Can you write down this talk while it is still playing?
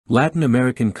Latin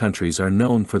American countries are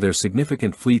known for their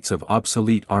significant fleets of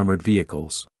obsolete armored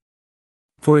vehicles.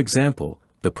 For example,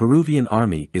 the Peruvian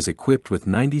army is equipped with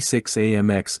 96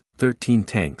 AMX-13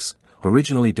 tanks,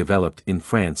 originally developed in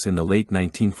France in the late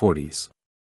 1940s.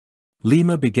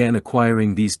 Lima began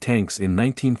acquiring these tanks in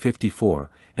 1954,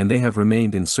 and they have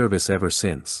remained in service ever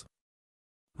since.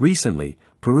 Recently,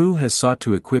 Peru has sought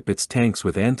to equip its tanks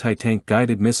with anti-tank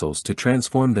guided missiles to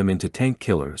transform them into tank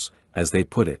killers, as they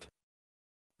put it.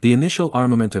 The initial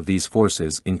armament of these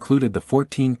forces included the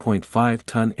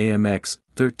 14.5-ton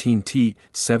AMX-13T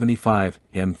 75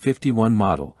 M51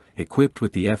 model, equipped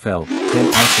with the FL-10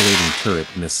 oscillating turret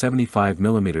and a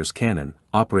 75mm cannon,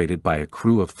 operated by a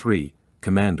crew of 3,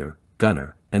 commander,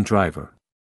 gunner, and driver.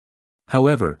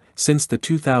 However, since the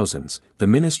 2000s, the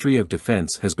Ministry of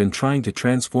Defense has been trying to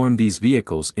transform these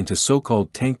vehicles into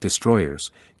so-called tank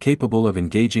destroyers, capable of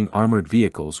engaging armored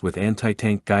vehicles with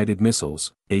anti-tank guided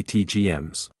missiles,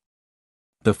 ATGMs.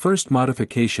 The first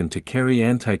modification to carry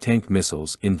anti-tank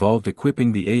missiles involved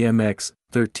equipping the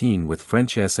AMX-13 with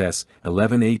French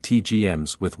SS-11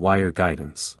 ATGMs with wire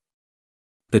guidance.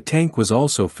 The tank was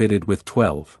also fitted with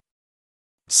 12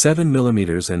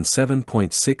 7mm and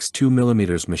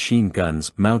 7.62mm machine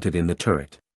guns mounted in the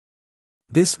turret.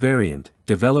 This variant,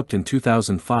 developed in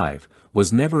 2005,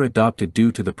 was never adopted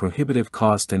due to the prohibitive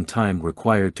cost and time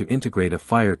required to integrate a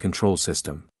fire control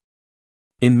system.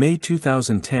 In May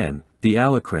 2010, the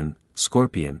Alacrán,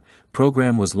 Scorpion,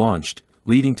 program was launched,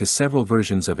 leading to several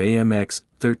versions of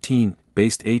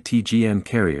AMX-13-based ATGM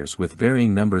carriers with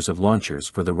varying numbers of launchers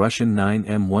for the Russian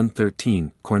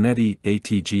 9M113 Kornet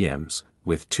ATGMs,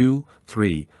 with 2,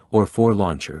 3, or 4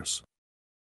 launchers.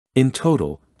 In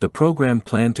total, the program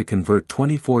planned to convert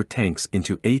 24 tanks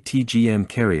into ATGM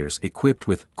carriers equipped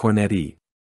with Kornet.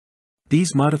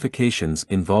 These modifications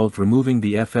involved removing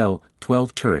the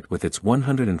FL-12 turret with its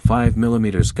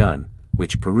 105mm gun,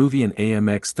 which Peruvian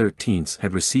AMX-13s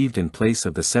had received in place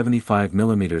of the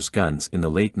 75mm guns in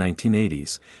the late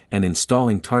 1980s, and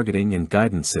installing targeting and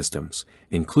guidance systems,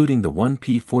 including the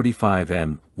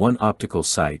 1P45M, 1 optical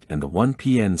sight and the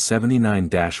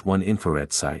 1PN79-1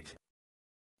 infrared sight.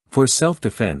 For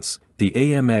self-defense, the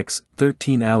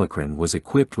AMX-13 Alacrán was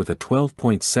equipped with a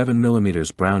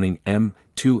 12.7mm Browning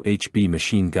M2HB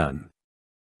machine gun.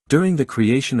 During the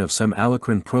creation of some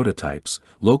Alacrán prototypes,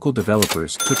 local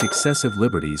developers took excessive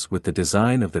liberties with the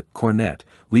design of the Kornet,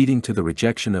 leading to the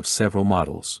rejection of several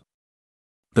models.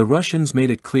 The Russians made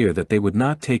it clear that they would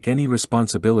not take any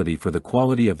responsibility for the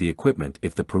quality of the equipment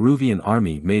if the Peruvian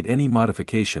army made any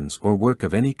modifications or work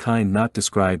of any kind not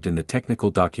described in the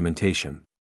technical documentation.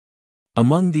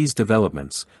 Among these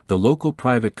developments, the local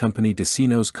private company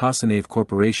Decinos Casanave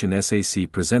Corporation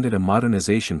SAC presented a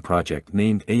modernization project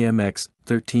named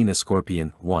AMX-13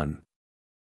 Scorpion 1.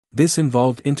 This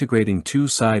involved integrating 2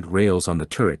 side rails on the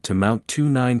turret to mount 2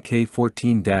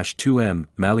 9K14-2M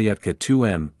Malyatka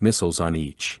 2M missiles on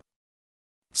each.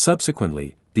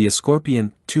 Subsequently, the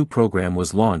Scorpion 2 program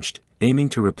was launched, aiming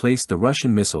to replace the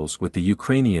Russian missiles with the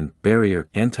Ukrainian barrier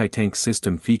anti-tank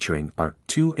system featuring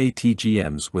R-2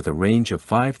 ATGMs with a range of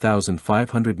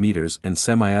 5,500 meters and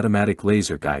semi-automatic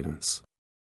laser guidance.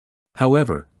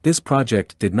 However, this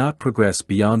project did not progress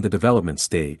beyond the development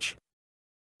stage.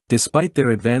 Despite their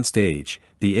advanced age,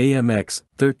 the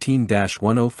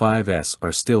AMX-13-105s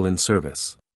are still in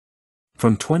service.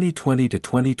 From 2020 to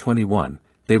 2021,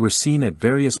 they were seen at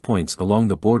various points along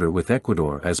the border with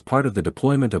Ecuador as part of the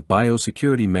deployment of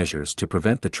biosecurity measures to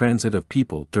prevent the transit of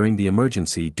people during the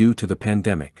emergency due to the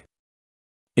pandemic.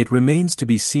 It remains to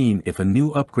be seen if a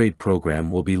new upgrade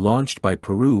program will be launched by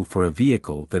Peru for a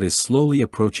vehicle that is slowly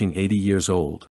approaching 80 years old.